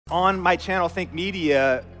on my channel, Think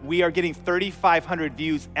Media, we are getting 3,500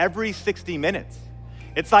 views every 60 minutes.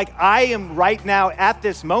 It's like I am right now at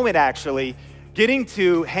this moment actually getting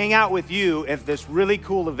to hang out with you at this really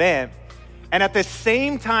cool event, and at the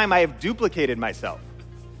same time I have duplicated myself.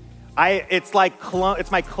 It's my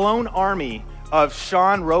clone army of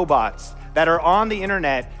Sean robots that are on the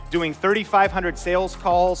internet doing 3,500 sales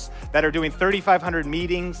calls, that are doing 3,500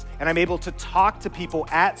 meetings, and I'm able to talk to people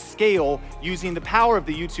at scale using the power of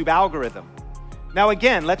the YouTube algorithm. Now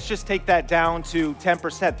again, let's just take that down to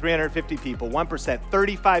 10%, 350 people, 1%,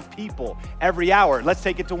 35 people every hour. Let's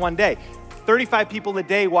take it to one day. 35 people a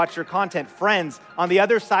day watch your content. Friends, on the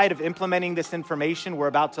other side of implementing this information we're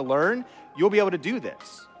about to learn, you'll be able to do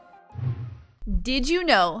this. Did you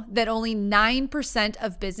know that only 9%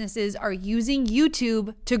 of businesses are using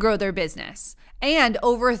YouTube to grow their business? And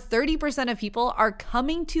over 30% of people are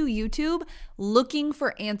coming to YouTube looking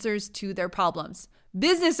for answers to their problems.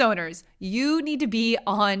 Business owners, you need to be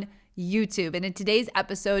on YouTube. And in today's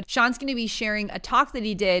episode, Sean's going to be sharing a talk that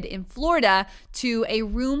he did in Florida to a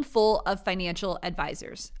room full of financial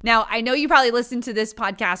advisors. Now, I know you probably listen to this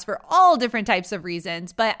podcast for all different types of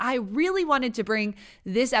reasons, but I really wanted to bring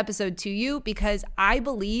this episode to you because I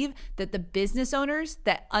believe that the business owners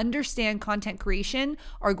that understand content creation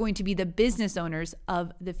are going to be the business owners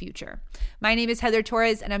of the future. My name is Heather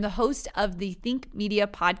Torres, and I'm the host of the Think Media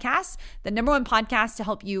podcast, the #1 podcast to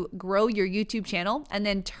help you grow your YouTube channel and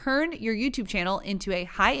then turn your YouTube channel into a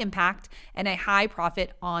high impact and a high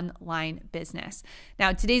profit online business.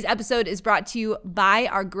 Now, today's episode is brought to you by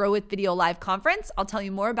our Grow with Video Live conference. I'll tell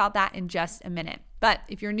you more about that in just a minute. But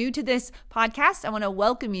if you're new to this podcast, I want to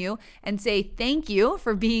welcome you and say thank you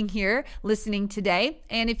for being here listening today.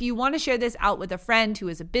 And if you want to share this out with a friend who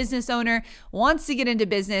is a business owner, wants to get into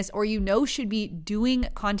business, or should be doing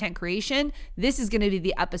content creation, this is going to be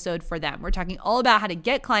the episode for them. We're talking all about how to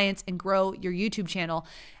get clients and grow your YouTube channel,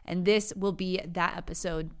 and this will be that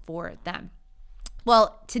episode for them.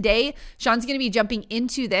 Well, today, Sean's going to be jumping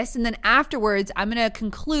into this, and then afterwards, I'm going to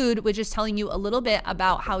conclude with just telling you a little bit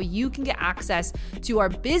about how you can get access to our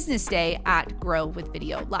business day at Grow with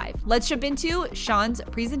Video Live. Let's jump into Sean's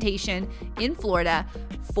presentation in Florida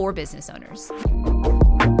for business owners.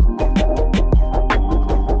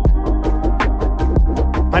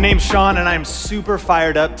 My name's Sean, and I'm super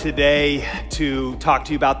fired up today to talk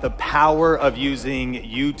to you about the power of using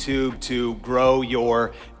YouTube to grow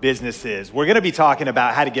your businesses. We're going to be talking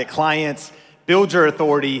about how to get clients, build your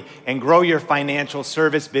authority, and grow your financial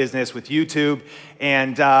service business with YouTube.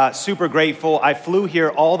 And super grateful. I flew here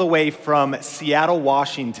all the way from Seattle,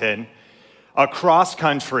 Washington, across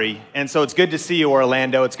country. And so it's good to see you,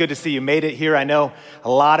 Orlando. It's good to see you made it here. I know a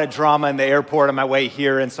lot of drama in the airport on my way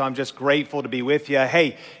here, and so I'm just grateful to be with you.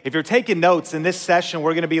 Hey, if you're taking notes, in this session,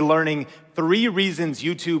 we're going to be learning 3 reasons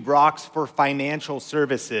YouTube rocks for financial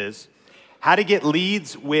services, how to get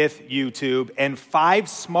leads with YouTube, and 5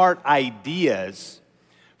 smart ideas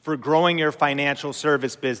for growing your financial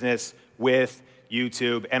service business with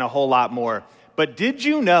YouTube, and a whole lot more. But did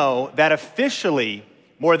you know that officially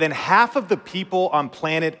more than half of the people on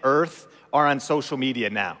planet Earth are on social media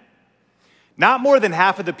now? Not more than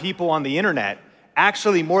half of the people on the internet.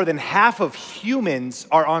 Actually, more than half of humans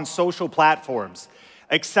are on social platforms,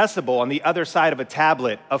 accessible on the other side of a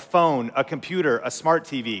tablet, a phone, a computer, a smart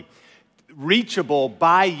TV, reachable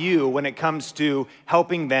by you when it comes to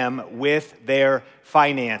helping them with their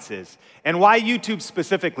finances. And why YouTube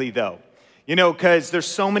specifically, though? Because there's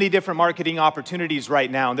so many different marketing opportunities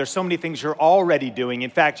right now, and there's so many things you're already doing. In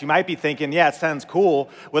fact, you might be thinking, yeah, it sounds cool,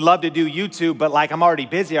 would love to do YouTube, but I'm already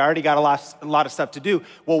busy, I already got a lot of stuff to do.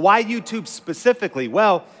 Well, why YouTube specifically?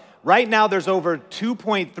 Well, right now there's over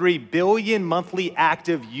 2.3 billion monthly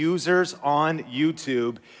active users on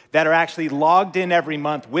YouTube that are actually logged in every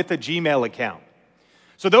month with a Gmail account.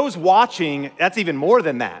 So those watching, that's even more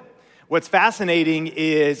than that. What's fascinating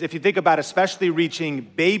is if you think about especially reaching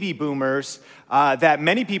baby boomers, that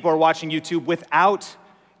many people are watching YouTube without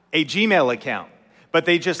a Gmail account, but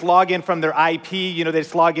they just log in from their IP, they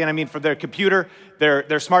just log in, from their computer,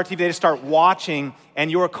 their smart TV, they just start watching,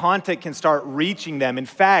 and your content can start reaching them. In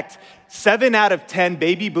fact, 7 out of 10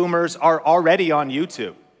 baby boomers are already on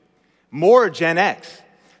YouTube, more Gen X.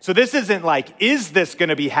 So this isn't is this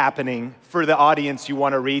gonna be happening for the audience you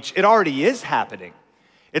wanna reach? It already is happening.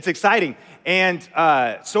 It's exciting. And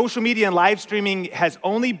social media and live streaming has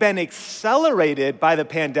only been accelerated by the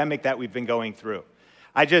pandemic that we've been going through.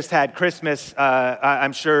 I just had Christmas.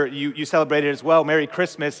 I'm sure you celebrated as well. Merry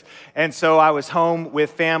Christmas. And so I was home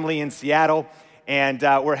with family in Seattle, and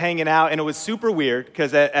we're hanging out. And it was super weird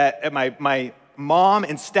because my mom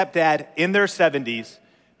and stepdad in their 70s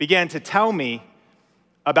began to tell me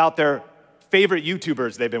about their favorite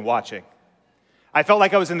YouTubers they've been watching. I felt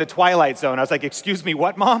like I was in the Twilight Zone. I was like, excuse me,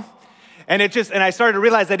 what, Mom? And I started to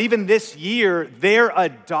realize that even this year, their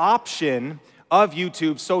adoption of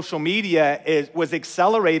YouTube, social media, was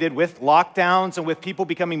accelerated with lockdowns and with people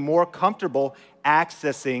becoming more comfortable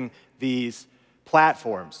accessing these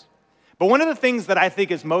platforms. But one of the things that I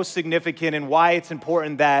think is most significant and why it's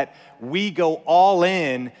important that we go all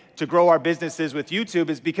in to grow our businesses with YouTube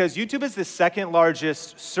is because YouTube is the second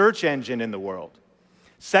largest search engine in the world.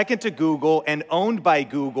 Second to Google and owned by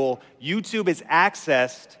Google, YouTube is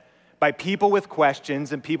accessed by people with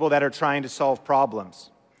questions and people that are trying to solve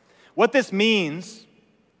problems. What this means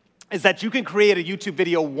is that you can create a YouTube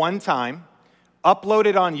video one time, upload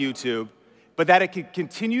it on YouTube, but that it can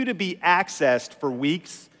continue to be accessed for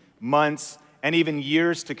weeks, months, and even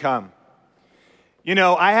years to come. You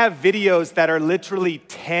know, I have videos that are literally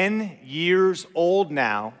 10 years old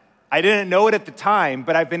now. I didn't know it at the time,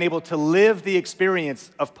 but I've been able to live the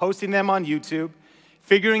experience of posting them on YouTube,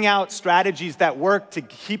 figuring out strategies that work to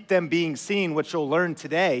keep them being seen, which you'll learn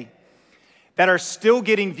today, that are still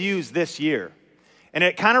getting views this year. And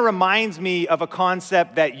it kind of reminds me of a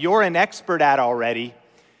concept that you're an expert at already,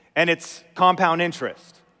 and it's compound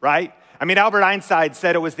interest, right? I mean, Albert Einstein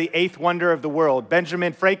said it was the eighth wonder of the world.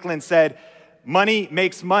 Benjamin Franklin said, money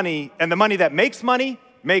makes money, and the money that makes money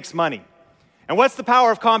makes money. And what's the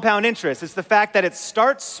power of compound interest? It's the fact that it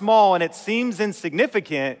starts small and it seems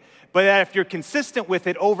insignificant, but that if you're consistent with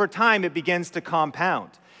it over time, it begins to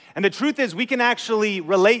compound. And the truth is, we can actually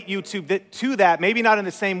relate YouTube to that, maybe not in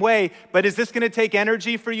the same way, but is this going to take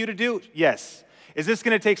energy for you to do? Yes. Is this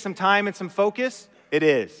going to take some time and some focus? It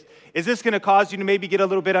is. Is this going to cause you to maybe get a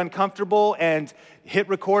little bit uncomfortable and hit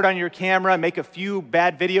record on your camera, make a few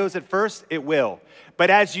bad videos at first? It will. But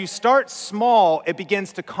as you start small, it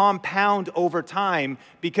begins to compound over time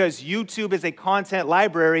because YouTube is a content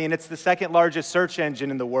library and it's the second largest search engine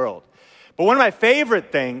in the world. But one of my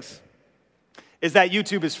favorite things is that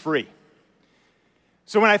YouTube is free.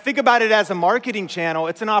 So when I think about it as a marketing channel,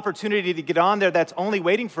 it's an opportunity to get on there that's only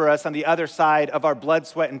waiting for us on the other side of our blood,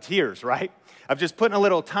 sweat, and tears, right? Of just putting a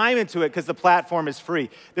little time into it because the platform is free.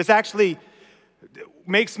 This actually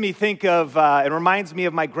makes me think of, it reminds me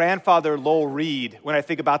of my grandfather, Lowell Reed, when I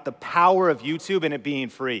think about the power of YouTube and it being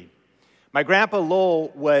free. My grandpa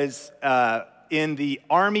Lowell was in the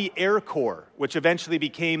Army Air Corps, which eventually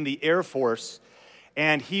became the Air Force,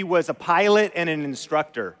 and he was a pilot and an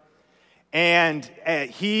instructor. And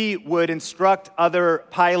he would instruct other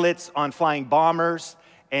pilots on flying bombers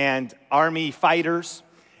and Army fighters.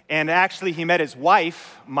 And actually, he met his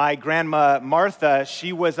wife, my grandma Martha.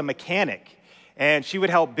 She was a mechanic, and she would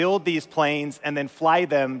help build these planes and then fly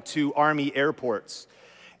them to Army airports.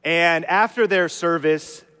 And after their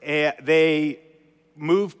service, they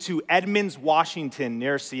moved to Edmonds, Washington,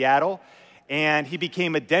 near Seattle, and he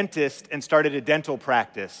became a dentist and started a dental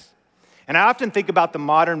practice. And I often think about the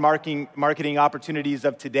modern marketing opportunities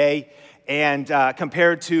of today and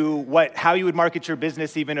compared to how you would market your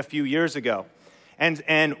business even a few years ago.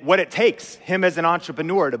 And what it takes, him as an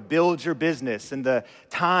entrepreneur, to build your business and the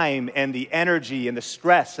time and the energy and the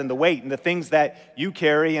stress and the weight and the things that you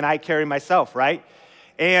carry and I carry myself, right?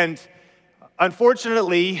 And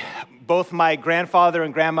unfortunately, both my grandfather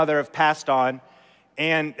and grandmother have passed on,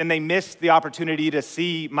 and they missed the opportunity to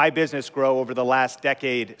see my business grow over the last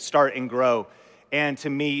decade, start and grow, and to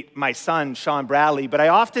meet my son, Sean Bradley. But I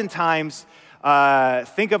oftentimes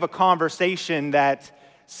think of a conversation that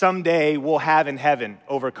someday we'll have in heaven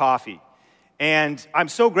over coffee. And I'm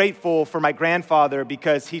so grateful for my grandfather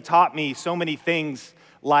because he taught me so many things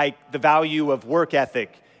like the value of work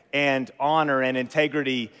ethic and honor and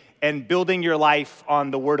integrity and building your life on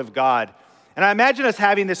the Word of God. And I imagine us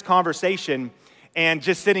having this conversation and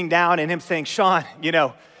just sitting down and him saying, Sean,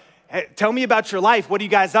 hey, tell me about your life. What are you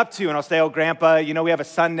guys up to? And I'll say, oh, Grandpa, we have a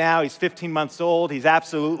son now. He's 15 months old. He's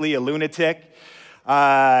absolutely a lunatic.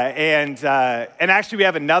 And actually, we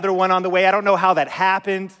have another one on the way. I don't know how that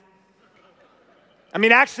happened. I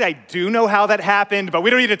mean, actually, I do know how that happened, but we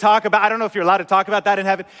don't need to talk about. I don't know if you're allowed to talk about that in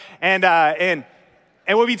heaven. And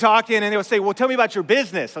we'll be talking, and they'll say, "Well, tell me about your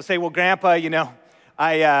business." I'll say, "Well, Grandpa,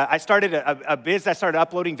 I started a business. I started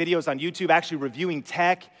uploading videos on YouTube, actually reviewing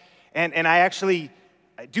tech, and I actually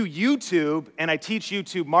do YouTube, and I teach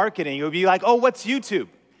YouTube marketing." It would be like, "Oh, what's YouTube?"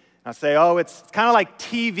 I'll say, "Oh, it's kind of like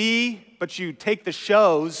TV, but you take the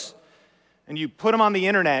shows and you put them on the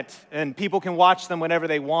internet, and people can watch them whenever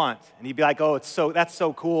they want." And he'd be like, "Oh, that's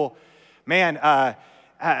so cool, man.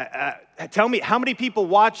 Tell me, how many people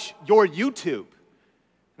watch your YouTube?"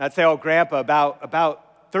 And I'd say, "Oh, Grandpa,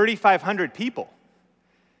 about 3,500 people."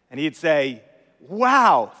 And he'd say,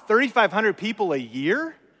 "Wow, 3,500 people a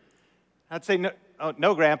year?" I'd say,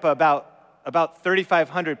 no, Grandpa, about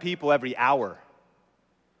 3,500 people every hour,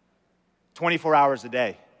 24 hours a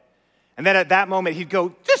day. And then at that moment, he'd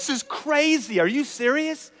go, this is crazy. Are you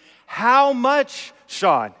serious? How much,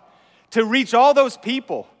 Sean, to reach all those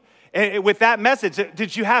people with that message?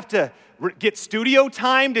 Did you have to get studio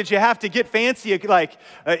time? Did you have to get fancy, like,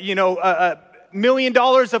 $1 million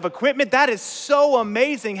of equipment? That is so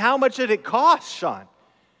amazing. How much did it cost, Sean?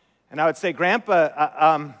 And I would say,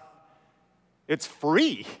 Grandpa, it's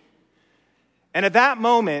free. And at that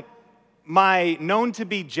moment, my known to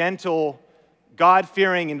be gentle,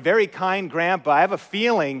 God-fearing, and very kind grandpa, I have a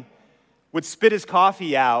feeling, would spit his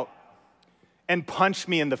coffee out and punch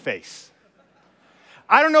me in the face.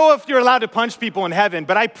 I don't know if you're allowed to punch people in heaven,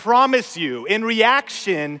 but I promise you, in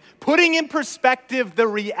reaction, putting in perspective the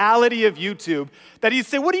reality of YouTube, that he'd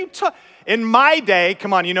say, what are you talking? In my day,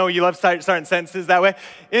 come on, you know you love starting sentences that way.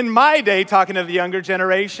 In my day, talking to the younger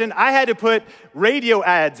generation, I had to put radio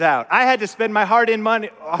ads out. I had to spend my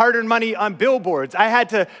hard-earned money on billboards. I had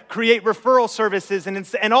to create referral services,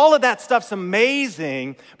 and all of that stuff's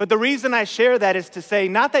amazing. But the reason I share that is to say,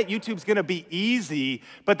 not that YouTube's gonna be easy,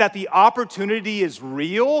 but that the opportunity is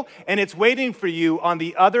real, and it's waiting for you on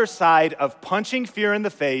the other side of punching fear in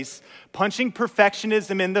the face, punching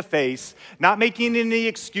perfectionism in the face, not making any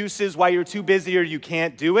excuses why you're too busy or you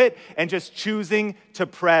can't do it, and just choosing to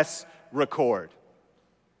press record.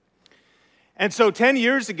 And so 10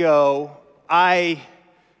 years ago, I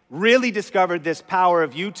really discovered this power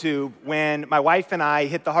of YouTube when my wife and I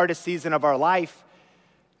hit the hardest season of our life.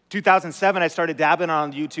 2007, I started dabbling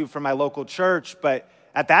on YouTube for my local church, but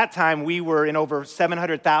at that time, we were in over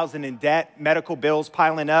 $700,000 in debt, medical bills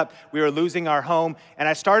piling up. We were losing our home, and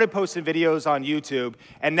I started posting videos on YouTube.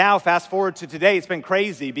 And now, fast forward to today, it's been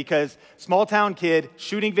crazy because small town kid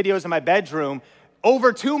shooting videos in my bedroom,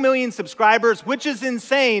 over 2 million subscribers, which is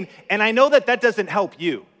insane. And I know that that doesn't help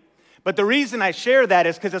you. But the reason I share that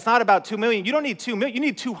is because it's not about 2 million. You don't need 2 million. You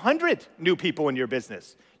need 200 new people in your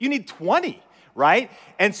business. You need 20. Right?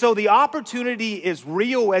 And so the opportunity is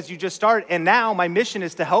real as you just start. And now my mission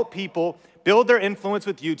is to help people build their influence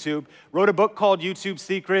with YouTube. Wrote a book called YouTube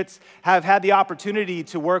Secrets. Have had the opportunity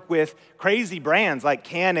to work with crazy brands like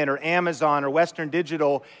Canon or Amazon or Western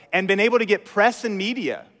Digital and been able to get press and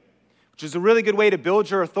media, which is a really good way to build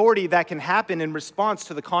your authority that can happen in response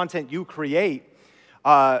to the content you create.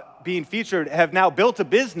 Being featured, have now built a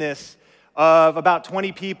business of about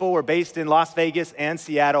 20 people. We're based in Las Vegas and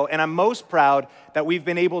Seattle, and I'm most proud that we've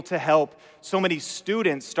been able to help so many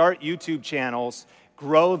students start YouTube channels,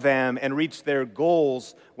 grow them, and reach their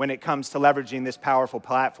goals when it comes to leveraging this powerful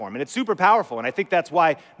platform. And it's super powerful, and I think that's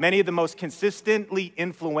why many of the most consistently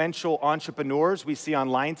influential entrepreneurs we see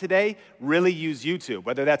online today really use YouTube,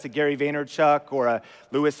 whether that's a Gary Vaynerchuk or a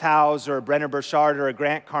Lewis Howes or a Brennan Burchard or a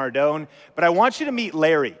Grant Cardone. But I want you to meet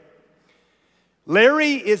Larry.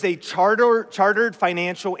 Larry is a chartered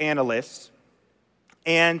financial analyst,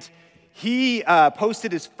 and he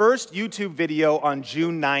posted his first YouTube video on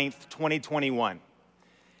June 9th, 2021.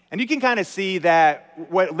 And you can kind of see that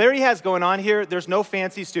what Larry has going on here, there's no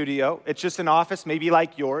fancy studio. It's just an office, maybe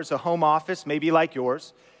like yours, a home office, maybe like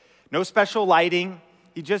yours. No special lighting.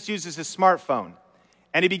 He just uses his smartphone,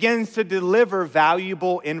 and he begins to deliver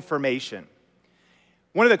valuable information.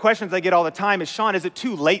 One of the questions I get all the time is, Sean, is it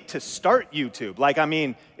too late to start YouTube?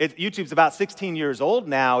 YouTube's about 16 years old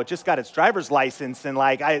now. It just got its driver's license, and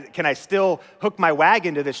can I still hook my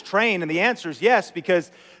wagon to this train? And the answer is yes,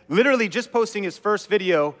 because literally just posting his first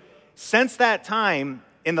video, since that time,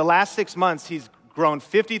 in the last 6 months, he's grown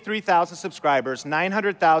 53,000 subscribers,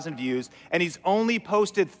 900,000 views, and he's only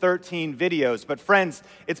posted 13 videos. But friends,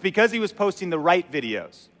 it's because he was posting the right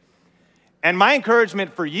videos. And my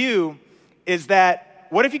encouragement for you is that,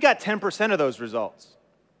 what if you got 10% of those results?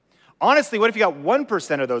 Honestly, what if you got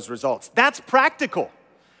 1% of those results? That's practical.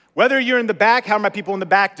 Whether you're in the back, how are my people in the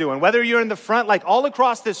back doing? Whether you're in the front, like all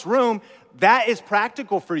across this room, that is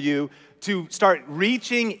practical for you to start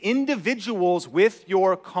reaching individuals with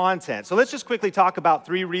your content. So let's just quickly talk about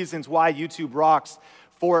 3 reasons why YouTube rocks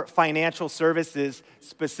for financial services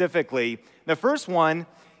specifically. The first one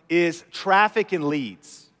is traffic and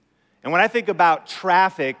leads. And when I think about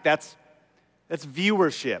traffic, that's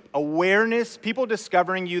viewership, awareness, people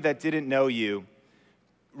discovering you that didn't know you,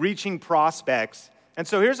 reaching prospects. And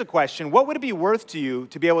so here's a question. What would it be worth to you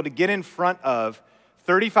to be able to get in front of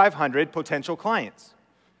 3,500 potential clients?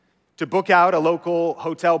 To book out a local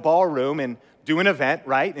hotel ballroom and do an event,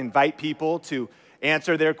 right? Invite people to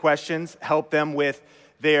answer their questions, help them with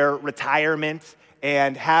their retirement,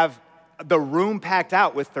 and have the room packed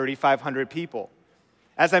out with 3,500 people.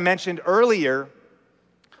 As I mentioned earlier,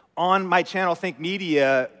 On my channel, Think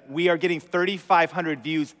Media, we are getting 3,500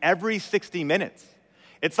 views every 60 minutes.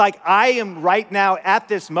 It's like I am right now at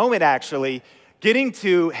this moment actually getting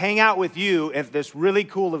to hang out with you at this really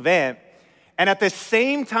cool event, and at the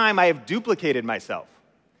same time I have duplicated myself.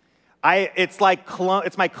 It's my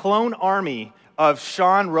clone army of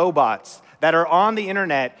Sean robots that are on the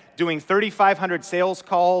internet doing 3,500 sales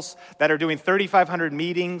calls, that are doing 3,500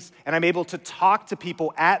 meetings, and I'm able to talk to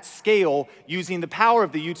people at scale using the power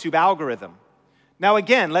of the YouTube algorithm. Now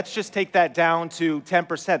again, let's just take that down to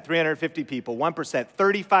 10%, 350 people, 1%,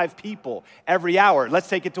 35 people every hour. Let's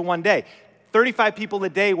take it to one day. 35 people a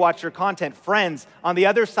day watch your content. Friends, on the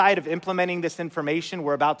other side of implementing this information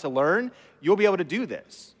we're about to learn, you'll be able to do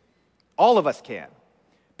this. All of us can,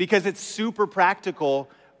 because it's super practical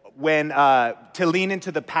when to lean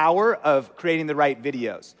into the power of creating the right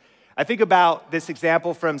videos. I think about this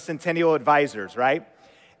example from Centennial Advisors, right?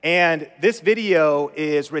 And this video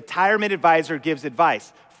is Retirement Advisor Gives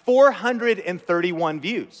Advice. 431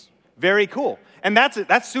 views. Very cool. And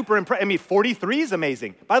that's super impressive. I mean, 43 is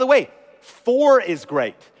amazing. By the way, 4 is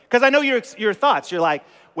great. Because I know your thoughts. You're like,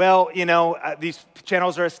 well, these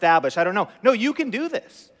channels are established. I don't know. No, you can do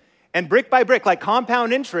this. And brick by brick, like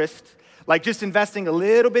compound interest, like just investing a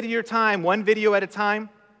little bit of your time, one video at a time,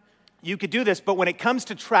 you could do this. But when it comes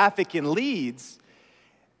to traffic and leads,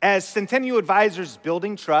 as Centennial Advisors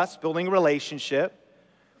building trust, building a relationship,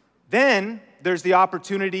 then there's the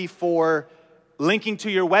opportunity for linking to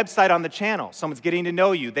your website on the channel. Someone's getting to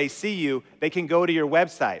know you, they see you, they can go to your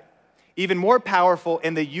website. Even more powerful,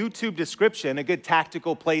 in the YouTube description, a good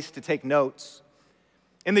tactical place to take notes.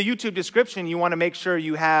 In the YouTube description, you want to make sure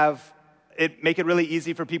you make it really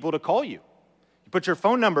easy for people to call you. You put your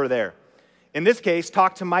phone number there. In this case,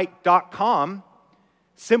 talktomike.com,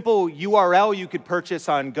 simple URL you could purchase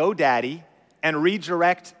on GoDaddy and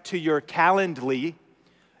redirect to your Calendly,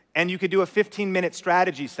 and you could do a 15-minute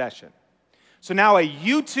strategy session. So now a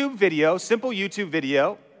YouTube video, simple YouTube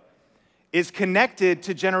video, is connected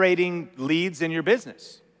to generating leads in your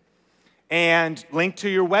business. And linked to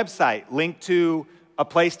your website, linked to a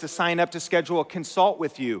place to sign up to schedule a consult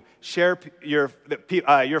with you, share your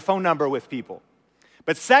phone number with people.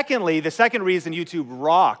 But secondly, the second reason YouTube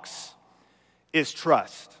rocks is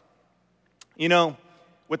trust.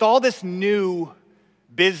 With all this new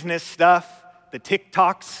business stuff, the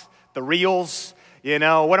TikToks, the Reels,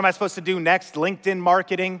 what am I supposed to do next? LinkedIn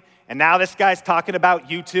marketing. And now this guy's talking about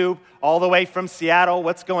YouTube all the way from Seattle.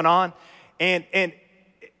 What's going on? And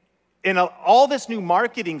in all this new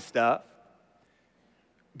marketing stuff,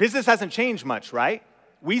 business hasn't changed much, right?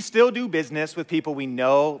 We still do business with people we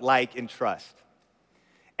know, like, and trust.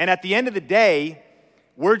 And at the end of the day,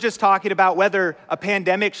 we're just talking about whether a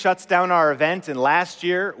pandemic shuts down our event, and last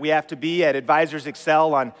year we have to be at Advisors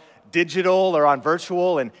Excel on digital or on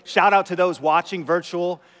virtual, and shout out to those watching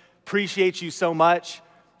virtual. Appreciate you so much.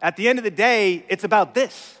 At the end of the day, it's about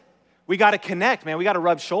this. We got to connect, man. We got to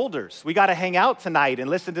rub shoulders. We got to hang out tonight and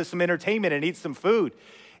listen to some entertainment and eat some food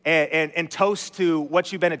and toast to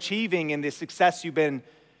what you've been achieving and the success you've been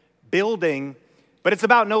building. But it's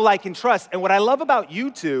about know, like, and trust. And what I love about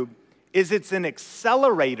YouTube is it's an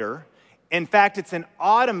accelerator. In fact, it's an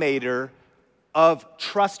automator of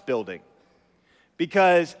trust building.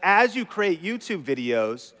 Because as you create YouTube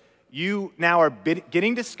videos, you now are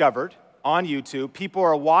getting discovered on YouTube. People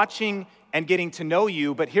are watching and getting to know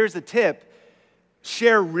you. But here's the tip.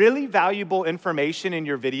 Share really valuable information in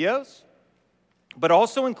your videos, but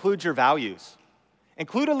also include your values.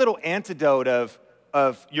 Include a little antidote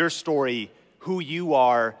of your story, who you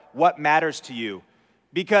are, what matters to you.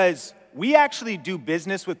 Because we actually do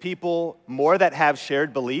business with people more that have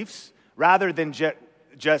shared beliefs rather than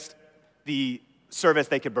just the service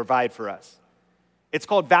they could provide for us. It's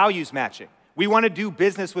called values matching. We want to do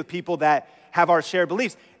business with people that have our shared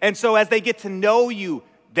beliefs. And so as they get to know you,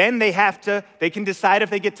 then they can decide if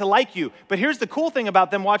they get to like you. But here's the cool thing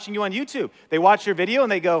about them watching you on YouTube. They watch your video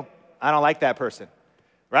and they go, I don't like that person,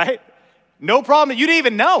 right? No problem. You didn't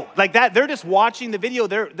even know. Like that, they're just watching the video.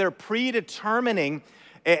 They're predetermining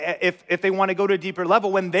if they want to go to a deeper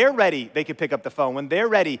level. When they're ready, they can pick up the phone. When they're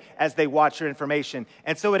ready, as they watch your information.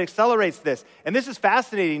 And so it accelerates this. And this is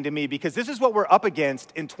fascinating to me because this is what we're up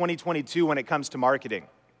against in 2022 when it comes to marketing.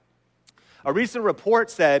 A recent report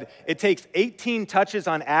said it takes 18 touches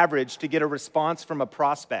on average to get a response from a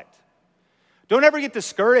prospect. Don't ever get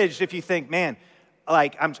discouraged if you think, man,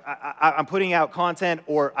 like I'm putting out content,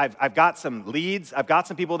 or I've got some leads, I've got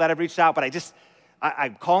some people that have reached out, but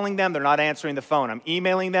I'm calling them, they're not answering the phone. I'm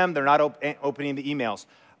emailing them, they're not opening the emails.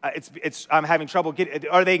 I'm having trouble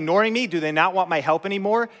are they ignoring me? Do they not want my help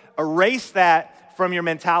anymore? Erase that from your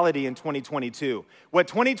mentality in 2022. What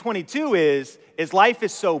 2022 is life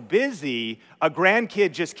is so busy, a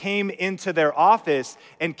grandkid just came into their office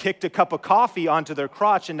and kicked a cup of coffee onto their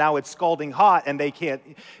crotch, and now it's scalding hot, and they can't,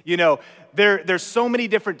 there's so many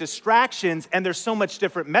different distractions, and there's so much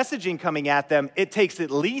different messaging coming at them. It takes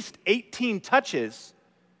at least 18 touches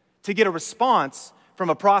to get a response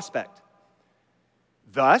from a prospect.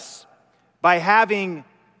 Thus, by having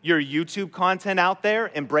your YouTube content out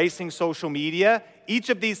there, embracing social media, each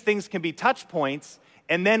of these things can be touch points.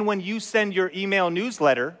 And then when you send your email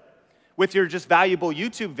newsletter with your just valuable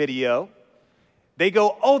YouTube video, they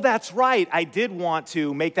go, oh, that's right, I did want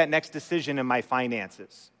to make that next decision in my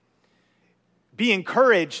finances. Be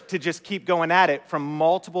encouraged to just keep going at it from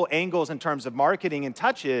multiple angles in terms of marketing and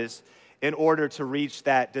touches in order to reach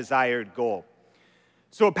that desired goal.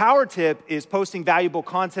 So a power tip is posting valuable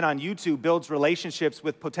content on YouTube builds relationships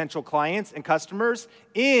with potential clients and customers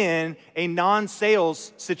in a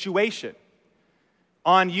non-sales situation.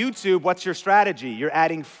 On YouTube, what's your strategy? You're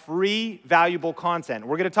adding free, valuable content.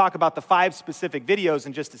 We're going to talk about the 5 specific videos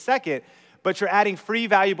in just a second, but you're adding free,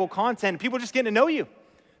 valuable content, and people are just getting to know you.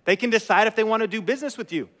 They can decide if they want to do business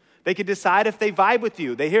with you. They can decide if they vibe with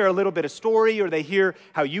you. They hear a little bit of story, or they hear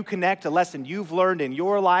how you connect a lesson you've learned in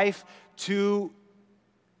your life to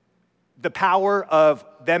the power of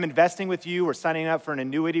them investing with you or signing up for an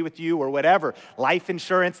annuity with you or whatever, life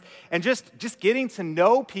insurance, and just getting to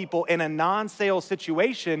know people in a non-sales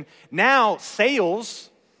situation. Now,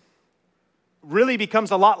 sales really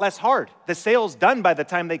becomes a lot less hard. The sale's done by the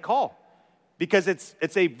time they call because it's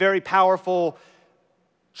a very powerful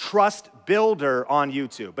trust builder on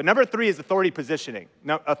YouTube. But number 3 is authority positioning.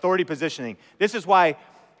 This is why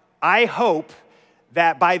I hope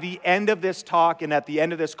that by the end of this talk and at the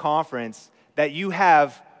end of this conference, that you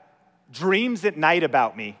have dreams at night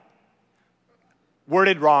about me.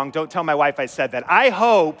 Worded wrong, don't tell my wife I said that. I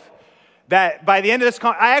hope that by the end of this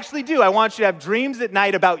I actually do. I want you to have dreams at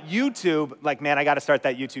night about YouTube. Like, man, I got to start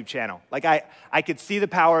that YouTube channel. Like, I could see the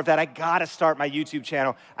power of that. I got to start my YouTube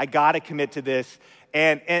channel. I got to commit to this.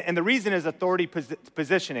 And the reason is authority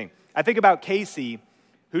positioning. I think about Casey,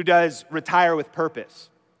 who does Retire with Purpose.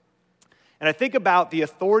 And I think about the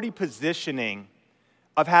authority positioning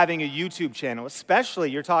of having a YouTube channel, especially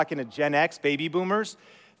you're talking to Gen X baby boomers.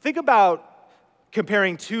 Think about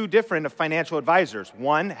comparing 2 different financial advisors.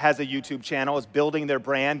 One has a YouTube channel, is building their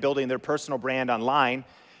brand, building their personal brand online.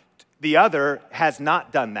 The other has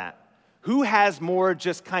not done that. Who has more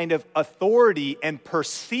just kind of authority and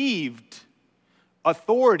perceived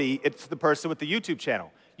authority? It's the person with the YouTube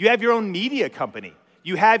channel. You have your own media company.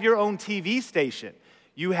 You have your own TV station.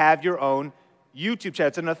 You have your own YouTube channel.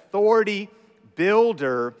 It's an authority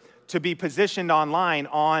builder to be positioned online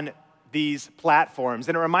on these platforms.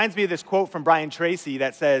 And it reminds me of this quote from Brian Tracy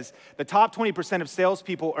that says, the top 20% of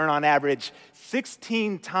salespeople earn on average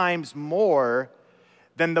 16 times more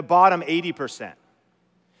than the bottom 80%.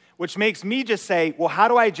 Which makes me just say, well, how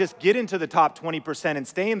do I just get into the top 20% and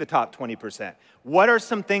stay in the top 20%? What are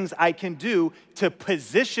some things I can do to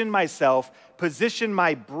position myself, position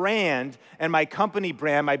my brand and my company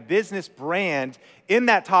brand, my business brand in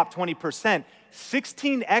that top 20%?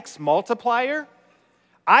 16x multiplier?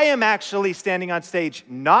 I am actually standing on stage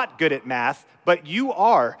not good at math, but you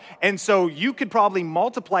are. And so you could probably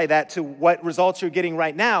multiply that to what results you're getting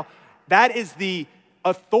right now. That is the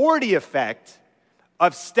authority effect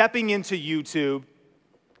of stepping into YouTube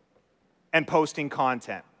and posting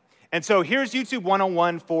content. And so here's YouTube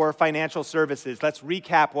 101 for financial services. Let's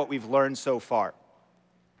recap what we've learned so far.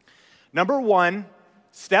 Number 1,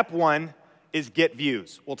 step 1 is get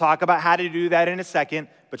views. We'll talk about how to do that in a second,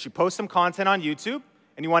 but you post some content on YouTube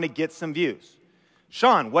and you want to get some views.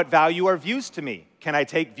 Sean, what value are views to me? Can I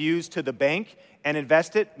take views to the bank and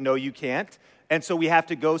invest it? No, you can't. And so we have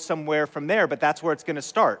to go somewhere from there, but that's where it's going to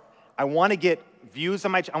start. I want to get views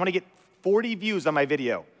on I want to get 40 views on my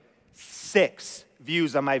video, 6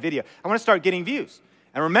 views on my video. I want to start getting views.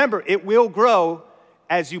 And remember, it will grow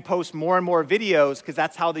as you post more and more videos because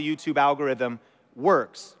that's how the YouTube algorithm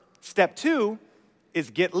works. Step 2 is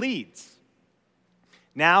get leads.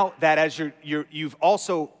 Now that as you've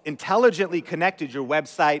also intelligently connected your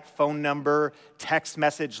website, phone number, text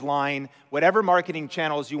message line, whatever marketing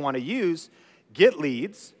channels you want to use, get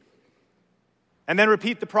leads. And then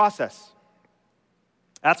repeat the process.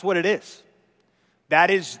 That's what it is.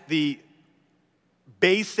 That is the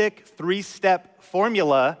basic 3-step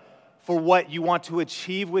formula for what you want to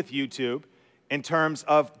achieve with YouTube in terms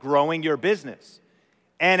of growing your business.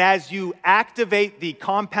 And as you activate the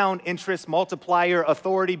compound interest multiplier,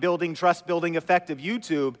 authority building, trust building effect of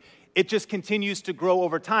YouTube, it just continues to grow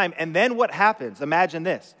over time. And then what happens? Imagine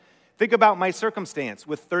this. Think about my circumstance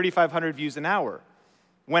with 3,500 views an hour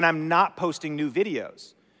when I'm not posting new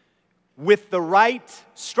videos. With the right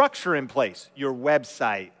structure in place, your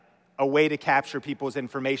website, a way to capture people's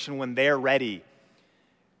information when they're ready,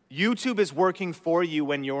 YouTube is working for you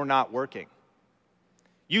when you're not working.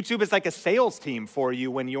 YouTube is like a sales team for you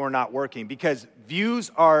when you're not working because people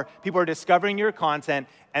are discovering your content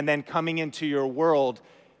and then coming into your world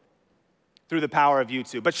through the power of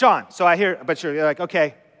YouTube. But Sean, you're like,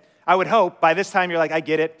 okay, I would hope by this time you're like, I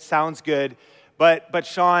get it, sounds good. But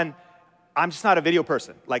Sean, I'm just not a video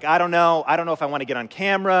person. Like, I don't know if I want to get on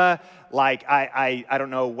camera. Like, I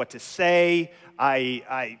don't know what to say.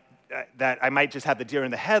 That I might just have the deer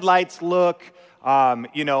in the headlights look.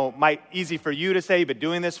 Might easy for you to say, but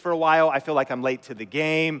doing this for a while, I feel like I'm late to the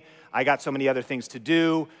game. I got so many other things to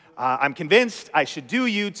do. I'm convinced I should do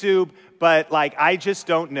YouTube, but like, I just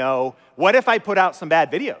don't know. What if I put out some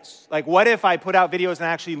bad videos? Like, what if I put out videos and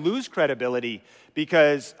actually lose credibility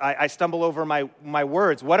because I stumble over my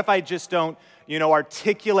words? What if I just don't,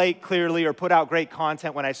 articulate clearly or put out great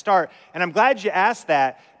content when I start? And I'm glad you asked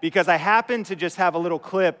that because I happen to just have a little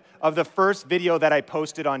clip of the first video that I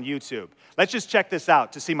posted on YouTube. Let's just check this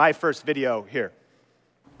out to see my first video here.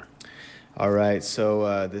 All right,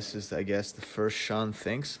 so this is, I guess, the first Sean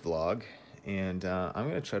Thinks vlog, and I'm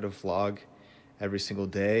going to try to vlog every single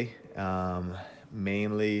day,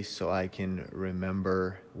 mainly so I can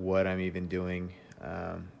remember what I'm even doing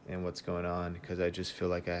and what's going on, because I just feel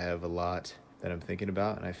like I have a lot that I'm thinking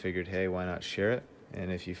about, and I figured, hey, why not share it?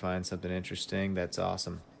 And if you find something interesting, that's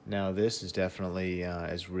awesome. Now, this is definitely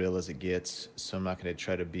as real as it gets, so I'm not going to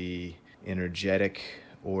try to be energetic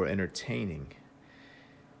or entertaining.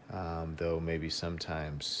 Though maybe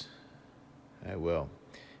sometimes I will.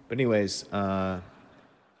 But anyways, I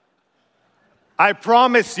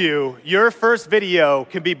promise you, your first video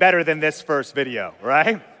can be better than this first video,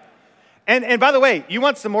 right? And by the way, you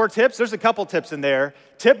want some more tips? There's a couple tips in there.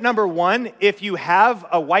 Tip number 1, if you have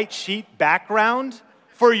a white sheet background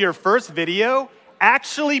for your first video,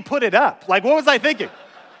 actually put it up. Like, what was I thinking?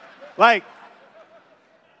 Like,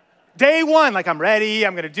 day 1, like, I'm ready,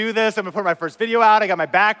 I'm gonna do this, I'm gonna put my first video out, I got my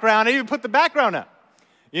background, I even put the background up,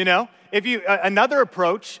 Another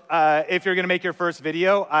approach, if you're gonna make your first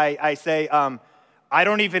video, I say, I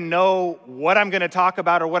don't even know what I'm gonna talk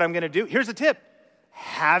about or what I'm gonna do. Here's a tip.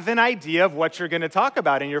 Have an idea of what you're gonna talk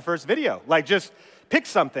about in your first video. Like, just pick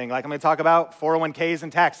something, like I'm gonna talk about 401ks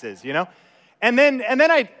and taxes, And then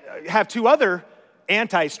I have 2 other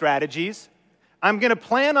anti-strategies. I'm gonna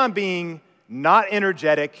plan on being not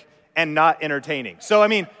energetic and not entertaining. So,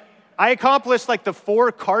 I accomplished like the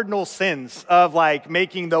 4 cardinal sins of like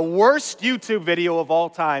making the worst YouTube video of all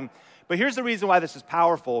time. But here's the reason why this is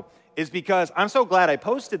powerful is because I'm so glad I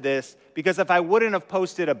posted this, because if I wouldn't have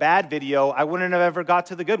posted a bad video, I wouldn't have ever got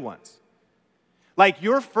to the good ones. Like,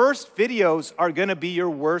 your first videos are gonna be your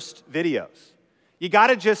worst videos. You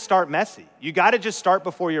gotta just start messy. You gotta just start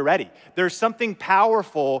before you're ready. There's something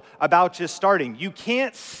powerful about just starting. You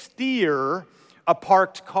can't steer a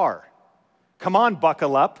parked car. Come on,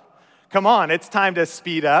 buckle up. Come on, it's time to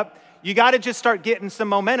speed up. You got to just start getting some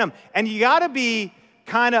momentum. And you got to be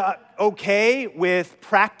kind of okay with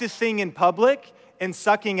practicing in public and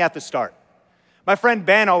sucking at the start. My friend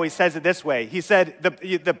Ben always says it this way. He said,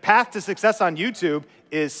 the path to success on YouTube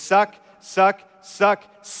is suck,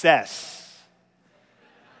 cess.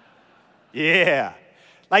 Yeah.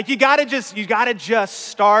 Like, you got to just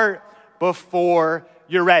start before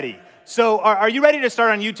you're ready. So are you ready to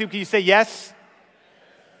start on YouTube? Can you say yes?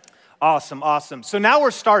 Awesome. So now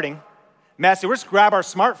we're starting. Massey, we're just grab our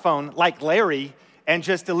smartphone like Larry and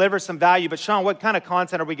just deliver some value. But Sean, what kind of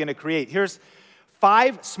content are we going to create? Here's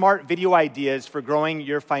 5 smart video ideas for growing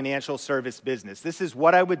your financial service business. This is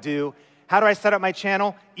what I would do. How do I set up my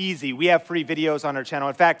channel? Easy. We have free videos on our channel.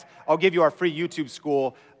 In fact, I'll give you our free YouTube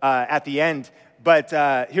school at the end. But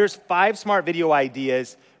here's 5 smart video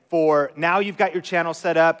ideas for now you've got your channel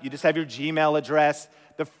set up. You just have your Gmail address.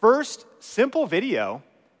 The first simple video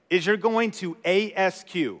is you're going to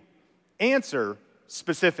ASQ, answer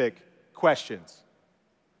specific questions.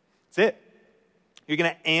 That's it. You're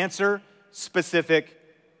going to answer specific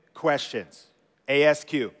questions.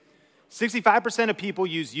 ASQ. 65% of people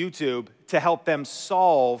use YouTube to help them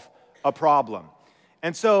solve a problem.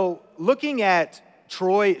 And so looking at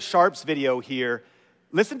Troy Sharp's video here,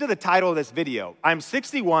 listen to the title of this video. I'm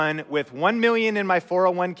 61 with $1 million in my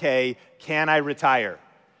 401k. Can I retire?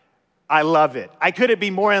 I love it. I couldn't be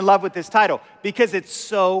more in love with this title because it's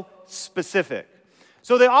so specific.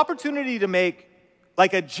 So the opportunity to make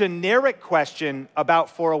like a generic question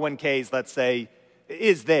about 401ks, let's say,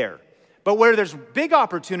 is there. But where there's big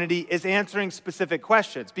opportunity is answering specific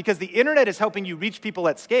questions, because the internet is helping you reach people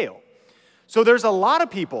at scale. So there's a lot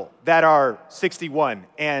of people that are 61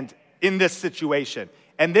 and in this situation.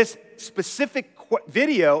 And this specific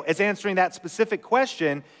video is answering that specific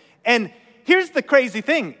question. And here's the crazy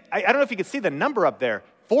thing. I don't know if you can see the number up there.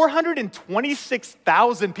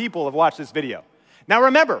 426,000 people have watched this video. Now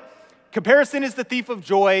remember, comparison is the thief of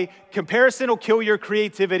joy. Comparison will kill your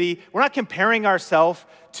creativity. We're not comparing ourselves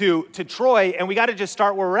to Troy, and we got to just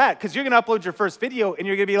start where we're at, because you're going to upload your first video, and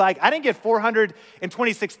you're going to be like, I didn't get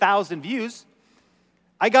 426,000 views.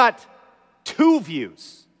 I got 2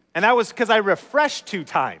 views, and that was because I refreshed 2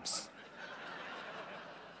 times.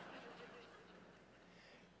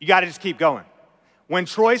 You got to just keep going. When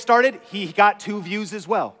Troy started, he got 2 views as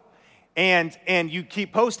well. And you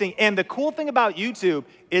keep posting. And the cool thing about YouTube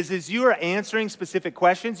is you are answering specific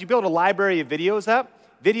questions. You build a library of videos up.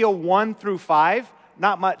 Video 1 through 5,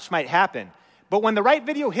 not much might happen. But when the right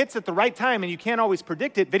video hits at the right time, and you can't always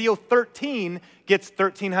predict it, video 13 gets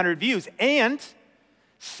 1,300 views. And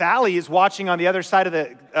Sally is watching on the other side of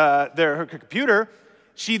her computer.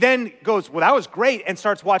 She then goes, well, that was great, and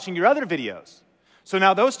starts watching your other videos. So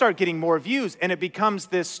now those start getting more views, and it becomes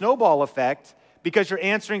this snowball effect because you're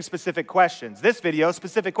answering specific questions. This video,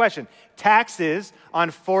 specific question: taxes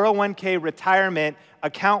on 401k retirement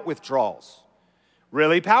account withdrawals.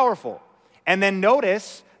 Really powerful. And then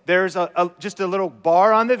notice there's just a little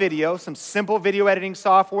bar on the video, some simple video editing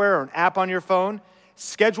software or an app on your phone.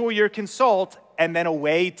 Schedule your consult, and then a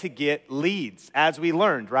way to get leads, as we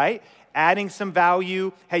learned, right? Adding some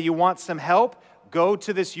value. Hey, you want some help? Go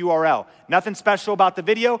to this URL. Nothing special about the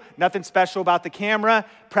video, nothing special about the camera.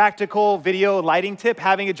 Practical video lighting tip: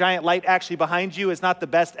 having a giant light actually behind you is not the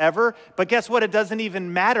best ever, but guess what? It doesn't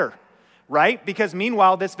even matter, right? Because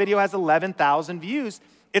meanwhile, this video has 11,000 views.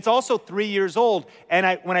 It's also 3 years old,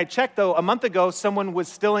 and when I checked, though, a month ago, someone was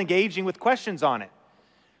still engaging with questions on it.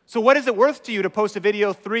 So what is it worth to you to post a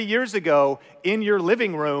video 3 years ago in your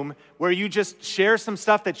living room where you just share some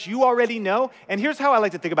stuff that you already know? And here's how I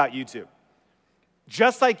like to think about YouTube.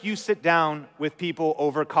 Just like you sit down with people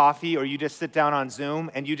over coffee, or you just sit down on Zoom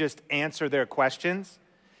and you just answer their questions,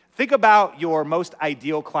 think about your most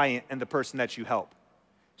ideal client and the person that you help.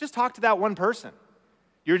 Just talk to that one person.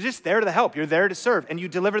 You're just there to help. You're there to serve, and you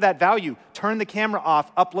deliver that value. Turn the camera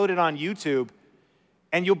off, upload it on YouTube,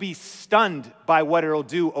 and you'll be stunned by what it'll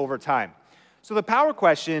do over time. So the power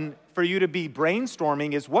question for you to be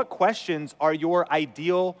brainstorming is, what questions are your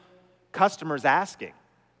ideal customers asking?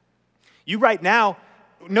 You right now,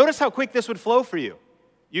 notice how quick this would flow for you.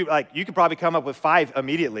 You could probably come up with 5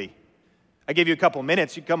 immediately. I gave you a couple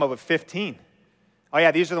minutes, you could come up with 15. Oh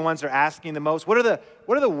yeah, these are the ones that are asking the most. What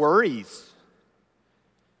are the worries?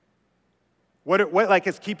 What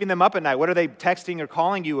is keeping them up at night? What are they texting or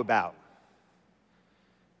calling you about?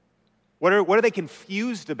 What are they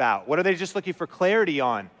confused about? What are they just looking for clarity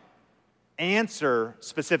on? Answer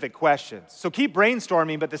specific questions. So keep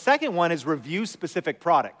brainstorming, but the second one is review specific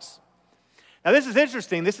products. Now this is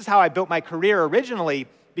interesting. This is how I built my career originally,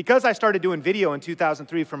 because I started doing video in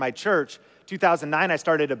 2003 for my church. 2009, I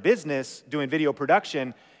started a business doing video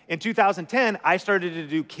production. In 2010, I started to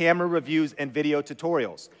do camera reviews and video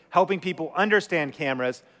tutorials, helping people understand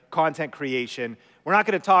cameras, content creation. We're not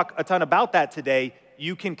going to talk a ton about that today.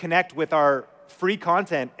 You can connect with our free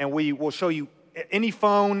content, and we will show you any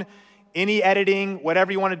phone, any editing,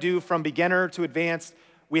 whatever you want to do from beginner to advanced.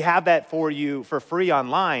 We have that for you for free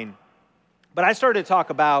online. But I started to talk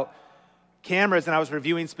about cameras, and I was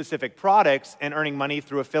reviewing specific products and earning money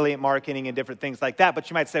through affiliate marketing and different things like that. But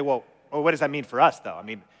you might say, well, what does that mean for us, though? I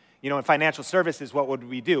mean, in financial services, what would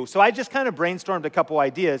we do? So I just kind of brainstormed a couple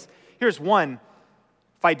ideas. Here's one: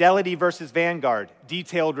 Fidelity versus Vanguard,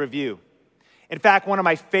 detailed review. In fact, one of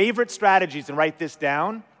my favorite strategies, and write this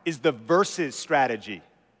down, is the versus strategy.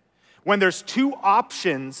 When there's 2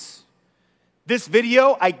 options, this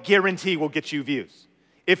video, I guarantee, will get you views.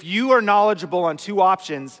 If you are knowledgeable on 2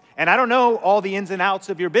 options, and I don't know all the ins and outs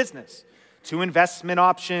of your business, 2 investment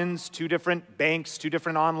options, 2 different banks, 2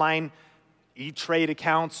 different online E-Trade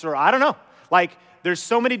accounts, or I don't know. There's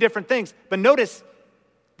so many different things. But notice,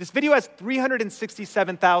 this video has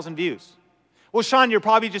 367,000 views. Well, Sean, you're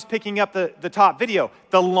probably just picking up the top video.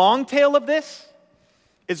 The long tail of this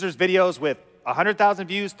is there's videos with 100,000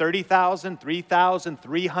 views, 30,000, 3,000,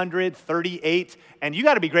 300, 38, and you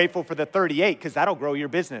got to be grateful for the 38, because that'll grow your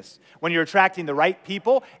business when you're attracting the right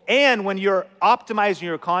people and when you're optimizing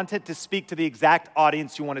your content to speak to the exact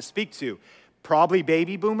audience you want to speak to. Probably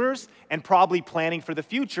baby boomers, and probably planning for the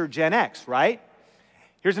future, Gen X, right?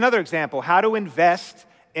 Here's another example: how to invest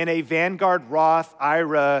in a Vanguard Roth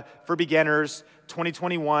IRA for beginners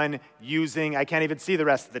 2021 using, I can't even see the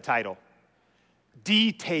rest of the title,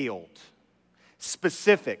 detailed,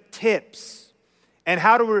 specific tips, and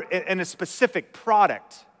how to, in a specific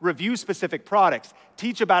product, review specific products,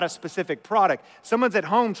 teach about a specific product. Someone's at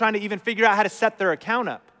home trying to even figure out how to set their account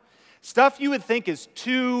up. Stuff you would think is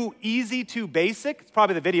too easy, too basic, it's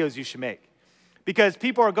probably the videos you should make. Because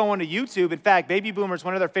people are going to YouTube. In fact, baby boomers,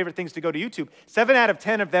 one of their favorite things to go to YouTube. 7 out of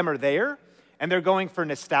 10 of them are there, and they're going for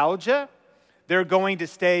nostalgia. They're going to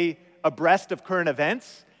stay abreast of current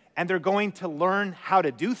events, and they're going to learn how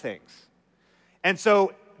to do things. And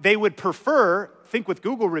so they would prefer, think with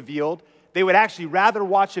Google revealed, they would actually rather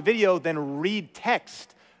watch a video than read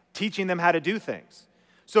text teaching them how to do things.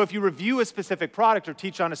 So if you review a specific product or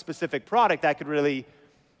teach on a specific product, that could really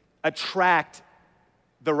attract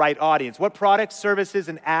the right audience. What products, services,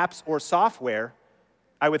 and apps or software,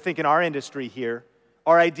 I would think in our industry here,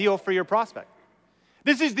 are ideal for your prospect?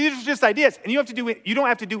 These are just ideas, and you don't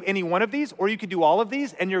have to do any one of these, or you could do all of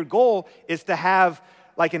these, and your goal is to have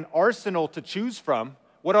like an arsenal to choose from.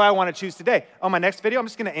 What do I want to choose today? On my next video, I'm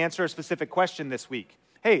just going to answer a specific question this week.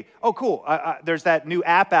 Hey, oh cool, there's that new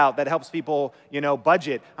app out that helps people,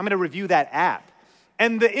 budget. I'm going to review that app.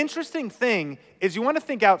 And the interesting thing is you want to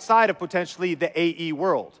think outside of potentially the AE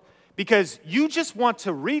world, because you just want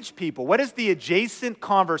to reach people. What is the adjacent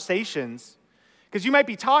conversations? Because you might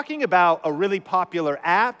be talking about a really popular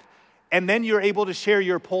app, and then you're able to share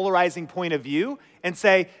your polarizing point of view and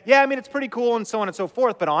say, yeah, it's pretty cool and so on and so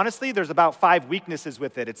forth, but honestly, there's about 5 weaknesses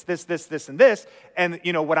with it. It's this, this, this, and this. And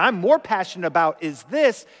what I'm more passionate about is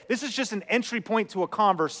this. This is just an entry point to a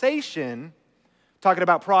conversation talking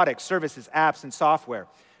about products, services, apps, and software.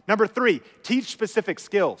 Number 3, teach specific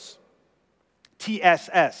skills.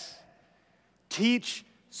 TSS. Teach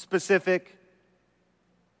specific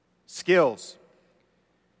skills.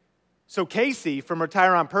 So Casey from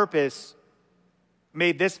Retire on Purpose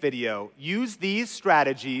made this video. Use these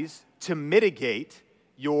strategies to mitigate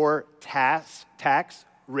your tax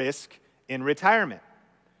risk in retirement.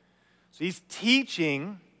 So he's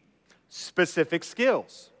teaching specific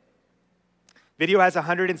skills. Video has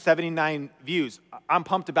 179 views. I'm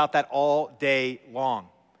pumped about that all day long.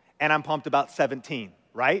 And I'm pumped about 17,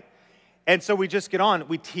 right? And so we just get on.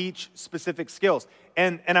 We teach specific skills.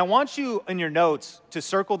 And I want you in your notes to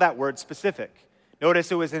circle that word specific.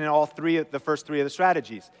 Notice it was in the first 3 of the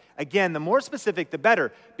strategies. Again, the more specific, the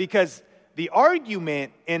better, because the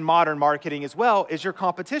argument in modern marketing as well is your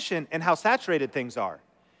competition and how saturated things are.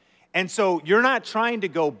 And so you're not trying to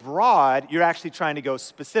go broad, you're actually trying to go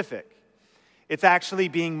specific. It's actually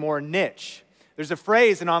being more niche. There's a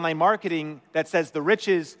phrase in online marketing that says the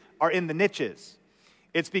riches are in the niches.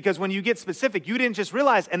 It's because when you get specific, you didn't just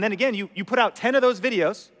realize, and then again, you put out 10 of those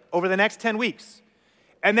videos over the next 10 weeks.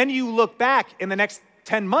 And then you look back in the next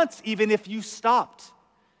 10 months, even if you stopped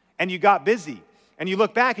and you got busy. And you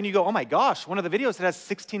look back and you go, oh my gosh, one of the videos that has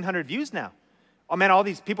 1,600 views now. Oh man, all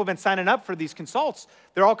these people have been signing up for these consults.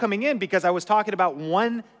 They're all coming in because I was talking about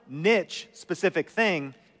one niche specific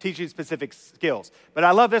thing, teaching specific skills. But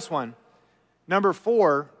I love this one. Number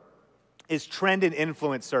 4 is trend and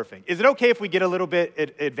influence surfing. Is it okay if we get a little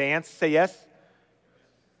bit advanced? Say yes?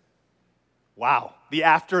 Wow, the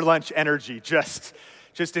after lunch energy just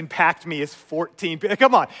impact me as 14.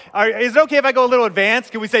 Come on, is it okay if I go a little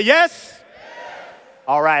advanced? Can we say yes?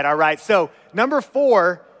 All right. So number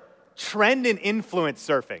 4, trend and influence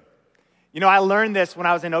surfing. I learned this when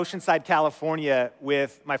I was in Oceanside, California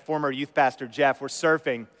with my former youth pastor, Jeff. We're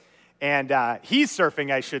surfing, and he's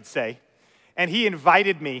surfing, I should say, and he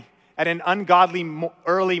invited me at an ungodly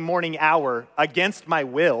early morning hour against my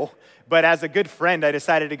will, but as a good friend, I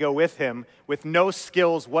decided to go with him with no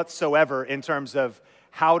skills whatsoever in terms of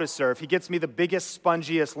how to surf. He gets me the biggest,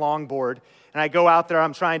 spongiest longboard, and I go out there,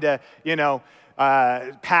 I'm trying to,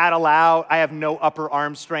 paddle out. I have no upper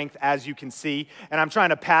arm strength, as you can see, and I'm trying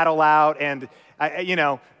to paddle out, and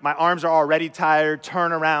my arms are already tired,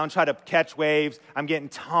 turn around, try to catch waves. I'm getting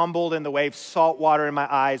tumbled in the waves, salt water in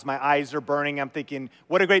my eyes are burning. I'm thinking,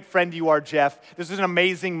 what a great friend you are, Jeff. This is an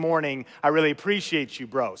amazing morning. I really appreciate you,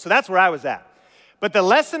 bro. So that's where I was at. But the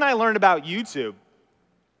lesson I learned about YouTube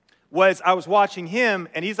was I was watching him,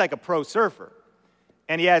 and he's like a pro surfer.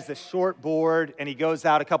 And he has this short board, and he goes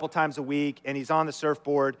out a couple times a week, and he's on the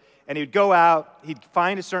surfboard, and he'd go out, he'd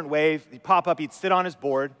find a certain wave, he'd pop up, he'd sit on his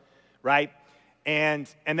board, right? And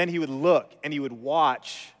then he would look, and he would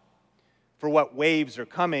watch for what waves are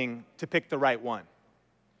coming to pick the right one.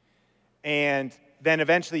 And then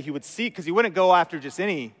eventually he would see, because he wouldn't go after just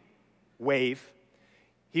any wave,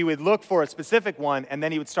 he would look for a specific one, and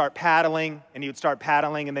then he would start paddling, and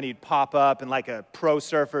then he'd pop up, and like a pro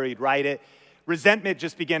surfer, he'd ride it. Resentment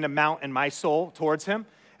just began to mount in my soul towards him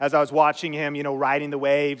as I was watching him, riding the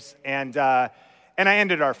waves, and I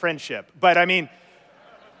ended our friendship. But I mean,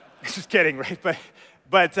 just kidding, right?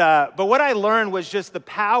 But what I learned was just the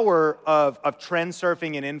power of trend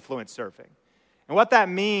surfing and influence surfing. And what that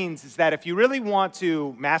means is that if you really want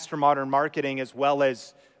to master modern marketing as well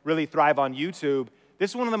as really thrive on YouTube, this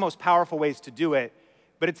is one of the most powerful ways to do it,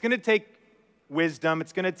 but it's going to take wisdom,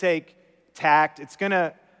 it's going to take tact, it's going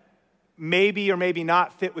to maybe or maybe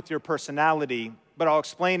not fit with your personality, but I'll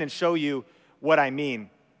explain and show you what I mean.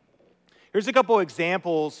 Here's a couple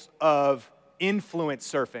examples of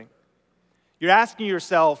influence surfing. You're asking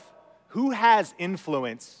yourself, who has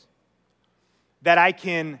influence that I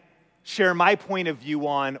can share my point of view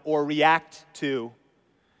on or react to?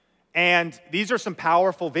 And these are some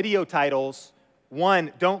powerful video titles.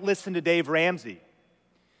 One, don't listen to Dave Ramsey.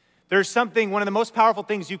 One of the most powerful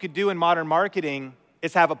things you could do in modern marketing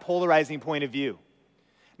is have a polarizing point of view.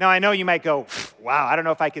 Now, I know you might go, wow, I don't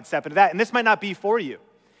know if I could step into that, and this might not be for you.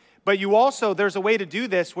 But there's a way to do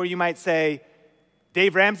this where you might say,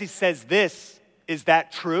 Dave Ramsey says this, is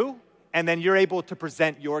that true? And then you're able to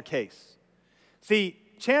present your case. See,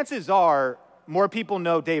 chances are more people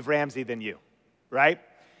know Dave Ramsey than you, right?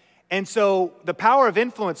 And so the power of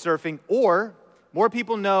influence surfing, or more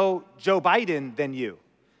people know Joe Biden than you.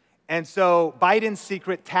 And so Biden's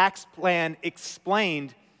secret tax plan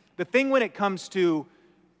explained. The thing when it comes to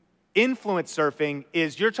influence surfing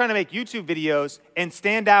is you're trying to make YouTube videos and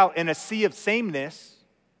stand out in a sea of sameness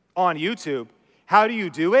on YouTube. How do you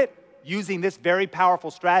do it? Using this very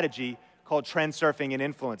powerful strategy called trend surfing and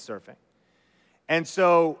influence surfing. And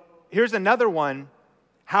so here's another one.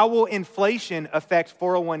 How will inflation affect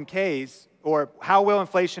 401ks? Or how will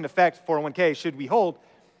inflation affect 401ks? Should we hold?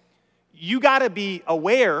 You got to be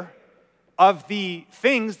aware of the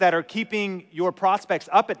things that are keeping your prospects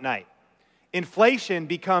up at night. Inflation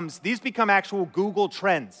become actual Google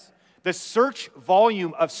trends. The search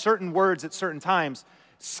volume of certain words at certain times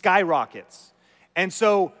skyrockets. And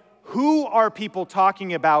so who are people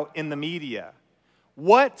talking about in the media?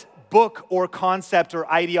 What book or concept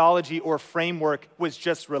or ideology or framework was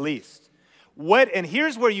just released? And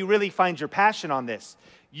here's where you really find your passion on this.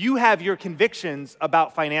 You have your convictions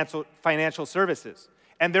about financial services,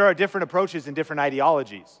 and there are different approaches and different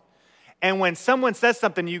ideologies. And when someone says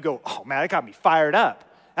something, you go, oh man, that got me fired up.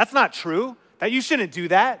 That's not true. That you shouldn't do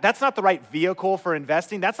that. That's not the right vehicle for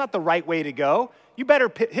investing. That's not the right way to go. You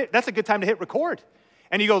better that's a good time to hit record.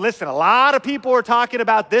 And you go, listen, a lot of people are talking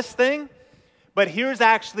about this thing, but here's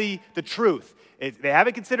actually the truth. They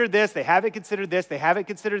haven't considered this, they haven't considered this, they haven't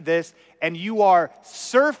considered this, and you are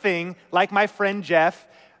surfing, like my friend Jeff,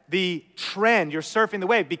 the trend. You're surfing the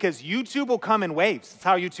wave because YouTube will come in waves. That's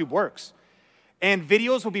how YouTube works. And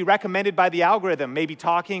videos will be recommended by the algorithm, maybe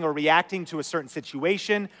talking or reacting to a certain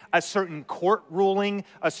situation, a certain court ruling,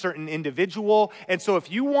 a certain individual. And so if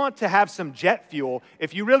you want to have some jet fuel,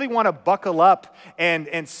 if you really want to buckle up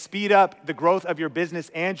and speed up the growth of your business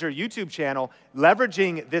and your YouTube channel,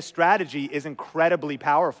 leveraging this strategy is incredibly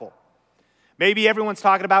powerful. Maybe everyone's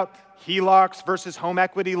talking about HELOCs versus home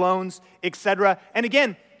equity loans, etc. And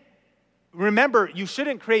again, remember, you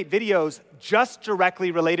shouldn't create videos just directly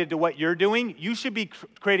related to what you're doing. You should be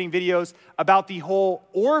creating videos about the whole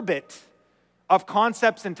orbit of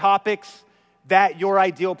concepts and topics that your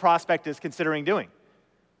ideal prospect is considering doing.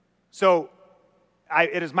 So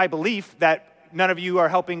it is my belief that none of you are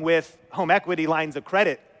helping with home equity lines of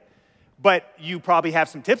credit, but you probably have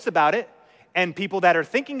some tips about it, and people that are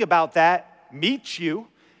thinking about that meet you,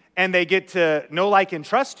 and they get to know, like, and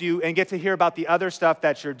trust you and get to hear about the other stuff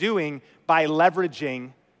that you're doing by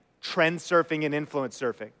leveraging trend surfing and influence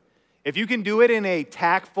surfing. If you can do it in a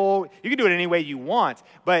tactful, you can do it any way you want,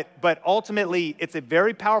 but ultimately it's a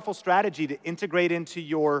very powerful strategy to integrate into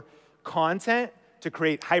your content to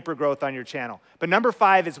create hypergrowth on your channel. But number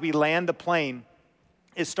 5, as we land the plane,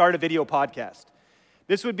 is start a video podcast.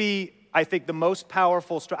 This would be, I think, the most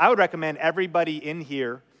powerful. I would recommend everybody in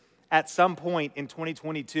here at some point in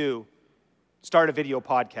 2022 start a video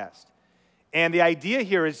podcast. And the idea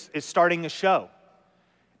here is starting a show.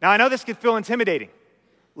 Now, I know this could feel intimidating.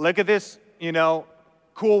 Look at this,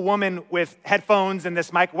 cool woman with headphones and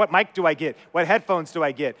this mic. What mic do I get? What headphones do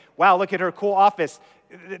I get? Wow, look at her cool office.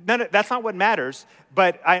 That's not what matters,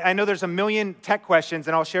 but I know there's a million tech questions,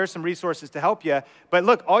 and I'll share some resources to help you. But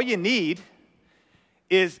look, all you need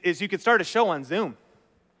is you could start a show on Zoom.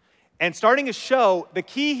 And starting a show, the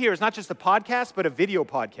key here is not just a podcast, but a video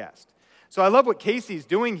podcast. So I love what Casey's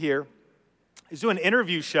doing here. He's doing an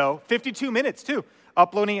interview show, 52 minutes too.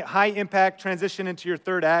 Uploading it, high impact, transition into your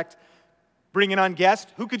third act, bringing on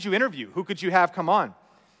guests. Who could you interview? Who could you have come on?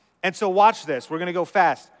 And so watch this. We're going to go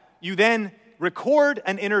fast. You then record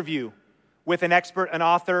an interview with an expert, an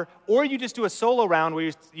author, or you just do a solo round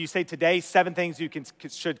where you say, today, 7 things you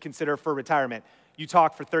should consider for retirement. You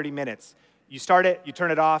talk for 30 minutes. You start it, you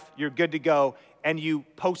turn it off, you're good to go, and you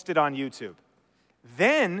post it on YouTube.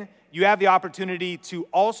 Then you have the opportunity to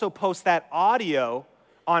also post that audio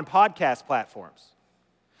on podcast platforms.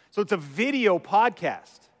 So it's a video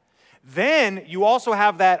podcast. Then you also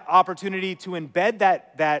have that opportunity to embed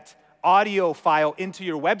that audio file into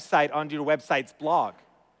your website, onto your website's blog.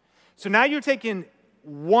 So now you're taking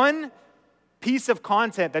one piece of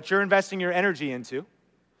content that you're investing your energy into,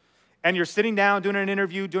 and you're sitting down, doing an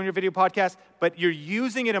interview, doing your video podcast, but you're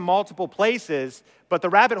using it in multiple places, but the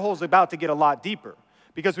rabbit hole is about to get a lot deeper.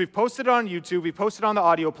 Because we've posted it on YouTube, we posted it on the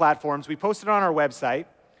audio platforms, we posted it on our website,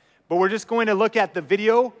 but we're just going to look at the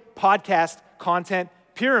video podcast content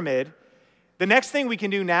pyramid. The next thing we can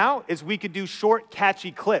do now is we could do short,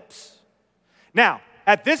 catchy clips. Now,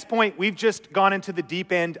 at this point, we've just gone into the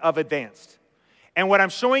deep end of advanced. And what I'm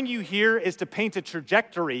showing you here is to paint a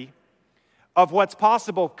trajectory of what's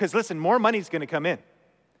possible, because listen, more money's going to come in.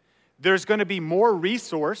 There's going to be more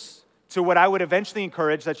resource to what I would eventually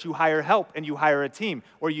encourage, that you hire help and you hire a team,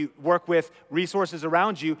 or you work with resources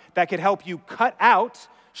around you that could help you cut out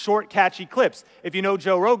short, catchy clips. If you know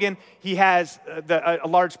Joe Rogan, he has a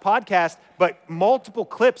large podcast, but multiple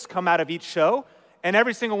clips come out of each show, and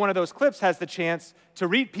every single one of those clips has the chance to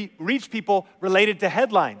reach people related to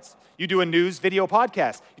headlines. You do a news video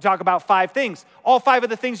podcast. You talk about 5 things. All 5 of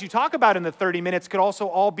the things you talk about in the 30 minutes could also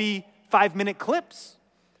all be 5-minute clips.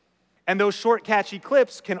 And those short, catchy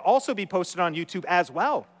clips can also be posted on YouTube as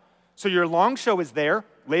well. So your long show is there.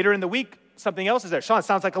 Later in the week, something else is there. Sean, it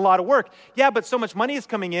sounds like a lot of work. Yeah, but so much money is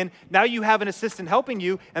coming in. Now you have an assistant helping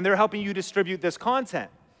you, and they're helping you distribute this content.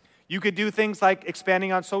 You could do things like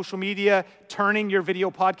expanding on social media, turning your video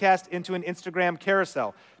podcast into an Instagram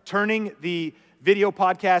carousel, turning the video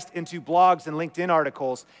podcast into blogs and LinkedIn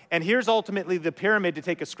articles. And here's ultimately the pyramid to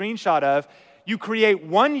take a screenshot of. You create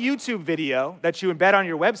one YouTube video that you embed on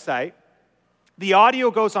your website. The audio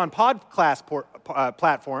goes on podcast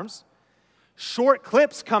platforms. Short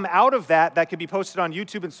clips come out of that could be posted on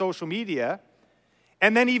YouTube and social media.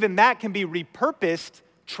 And then even that can be repurposed,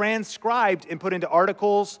 transcribed, and put into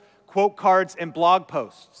articles, quote cards, and blog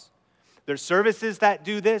posts. There's services that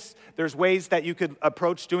do this. There's ways that you could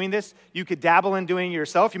approach doing this. You could dabble in doing it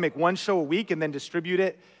yourself. You make one show a week and then distribute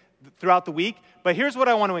it throughout the week. But here's what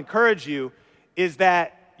I want to encourage you is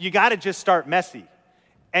that you got to just start messy.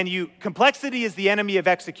 And complexity is the enemy of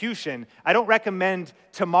execution. I don't recommend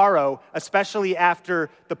tomorrow, especially after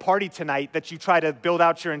the party tonight, that you try to build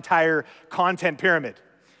out your entire content pyramid,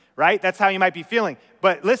 right? That's how you might be feeling.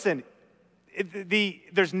 But listen,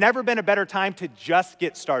 there's never been a better time to just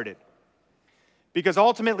get started. Because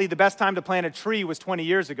ultimately, the best time to plant a tree was 20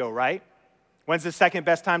 years ago, right? When's the second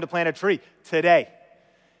best time to plant a tree? Today.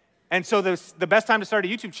 And so the best time to start a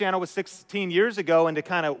YouTube channel was 16 years ago, and to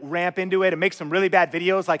kind of ramp into it and make some really bad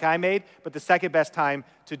videos like I made, but the second best time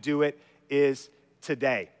to do it is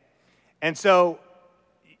today. And so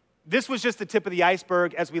this was just the tip of the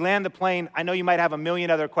iceberg. As we land the plane, I know you might have a million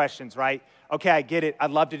other questions, right? Okay, I get it.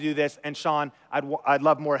 I'd love to do this. And Sean, I'd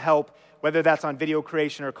love more help, whether that's on video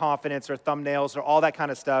creation or confidence or thumbnails or all that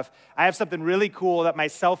kind of stuff. I have something really cool that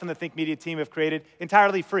myself and the Think Media team have created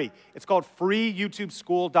entirely free. It's called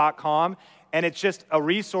freeyoutubeschool.com, and it's just a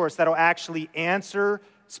resource that'll actually answer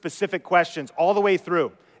specific questions all the way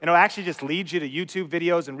through. And it'll actually just lead you to YouTube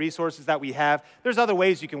videos and resources that we have. There's other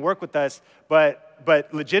ways you can work with us, but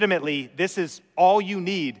legitimately, this is all you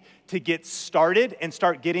need to get started and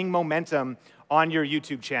start getting momentum on your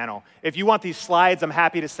YouTube channel. If you want these slides, I'm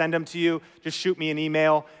happy to send them to you. Just shoot me an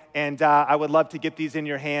email, and I would love to get these in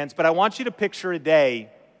your hands. But I want you to picture a day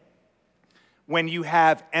when you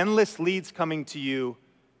have endless leads coming to you,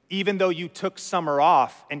 even though you took summer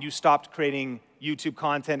off and you stopped creating YouTube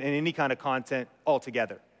content and any kind of content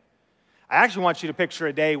altogether. I actually want you to picture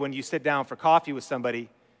a day when you sit down for coffee with somebody,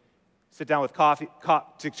 coffee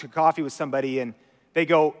with somebody, and they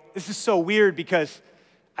go, "This is so weird because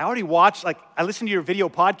I already watched, I listened to your video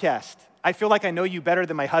podcast. I feel like I know you better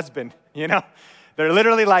than my husband," you know? They're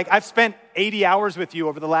literally like, "I've spent 80 hours with you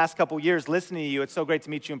over the last couple years listening to you. It's so great to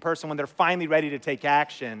meet you in person," when they're finally ready to take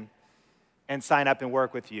action and sign up and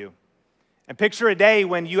work with you. And picture a day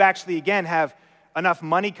when you actually, again, have enough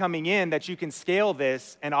money coming in that you can scale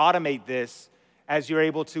this and automate this as you're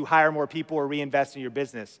able to hire more people or reinvest in your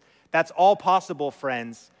business. That's all possible,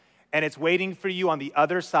 friends. And it's waiting for you on the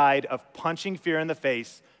other side of punching fear in the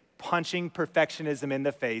face, punching perfectionism in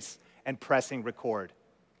the face and pressing record.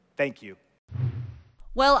 Thank you.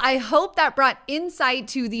 Well, I hope that brought insight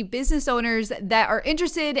to the business owners that are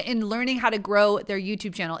interested in learning how to grow their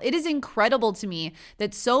YouTube channel. It is incredible to me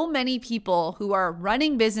that so many people who are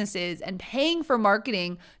running businesses and paying for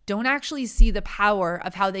marketing don't actually see the power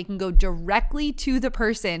of how they can go directly to the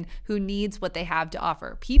person who needs what they have to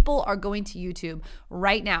offer. People are going to YouTube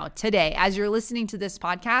right now, today, as you're listening to this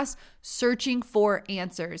podcast, searching for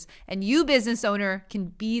answers. And you, business owner, can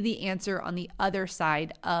be the answer on the other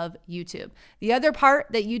side of YouTube. The other part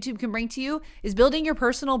that YouTube can bring to you is building your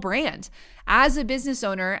personal brand. As a business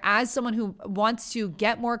owner, as someone who wants to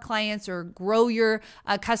get more clients or grow your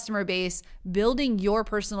customer base, building your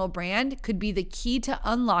personal brand could be the key to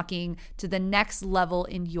unlocking to the next level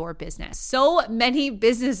in your business. So many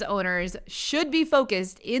business owners should be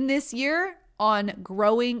focused in this year on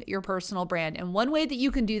growing your personal brand. And one way that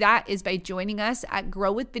you can do that is by joining us at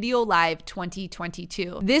Grow with Video Live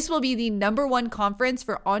 2022. This will be the #1 conference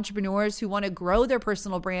for entrepreneurs who want to grow their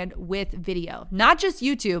personal brand with video. Not just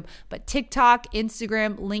YouTube, but TikTok,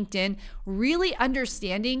 Instagram, LinkedIn, really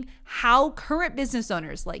understanding how current business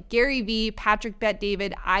owners like Gary Vee, Patrick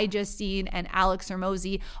Bet-David, iJustine, and Alex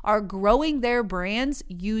Hormozi are growing their brands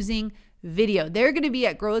using video. They're going to be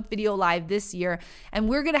at Grow with Video Live this year, and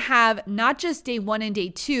we're going to have not just day 1 and day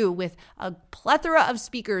 2 with a plethora of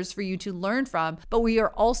speakers for you to learn from, but we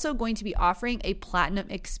are also going to be offering a platinum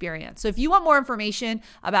experience. So if you want more information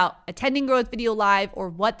about attending Grow with Video Live or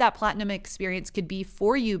what that platinum experience could be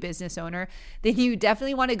for you, business owner, then you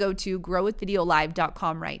definitely want to go to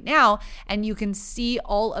growwithvideolive.com right now, and you can see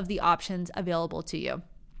all of the options available to you.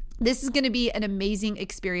 This is going to be an amazing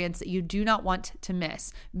experience that you do not want to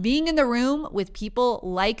miss. Being in the room with people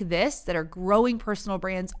like this that are growing personal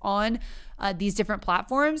brands on these different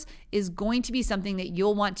platforms is going to be something that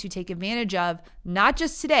you'll want to take advantage of, not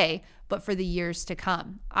just today, but for the years to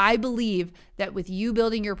come. I believe that with you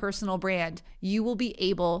building your personal brand, you will be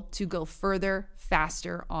able to go further,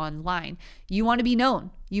 faster online. You want to be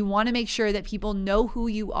known. You want to make sure that people know who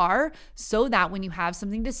you are so that when you have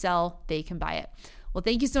something to sell, they can buy it. Well,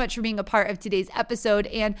 thank you so much for being a part of today's episode.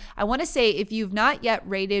 And I want to say, if you've not yet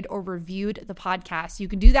rated or reviewed the podcast, you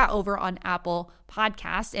can do that over on Apple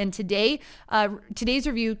Podcasts. And today's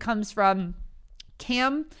review comes from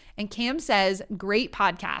Cam, and Cam says, "Great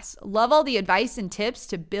podcast. Love all the advice and tips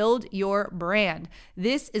to build your brand.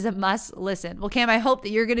 This is a must listen." Well, Cam, I hope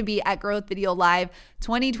that you're going to be at Grow with Video Live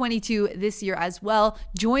 2022 this year as well,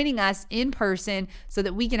 joining us in person so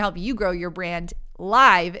that we can help you grow your brand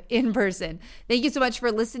live in person. Thank you so much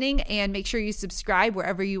for listening, and make sure you subscribe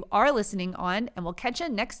wherever you are listening on, and we'll catch you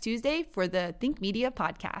next Tuesday for the Think Media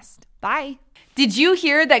podcast. Bye. Did you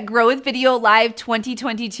hear that Grow with Video Live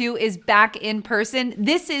 2022 is back in person?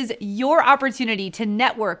 This is your opportunity to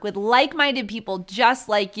network with like-minded people just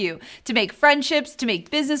like you, to make friendships, to make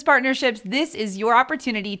business partnerships. This is your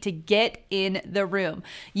opportunity to get in the room.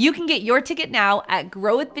 You can get your ticket now at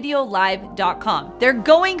growwithvideolive.com. They're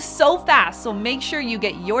going so fast, so make sure you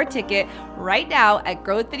get your ticket right now at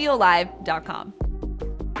growwithvideolive.com.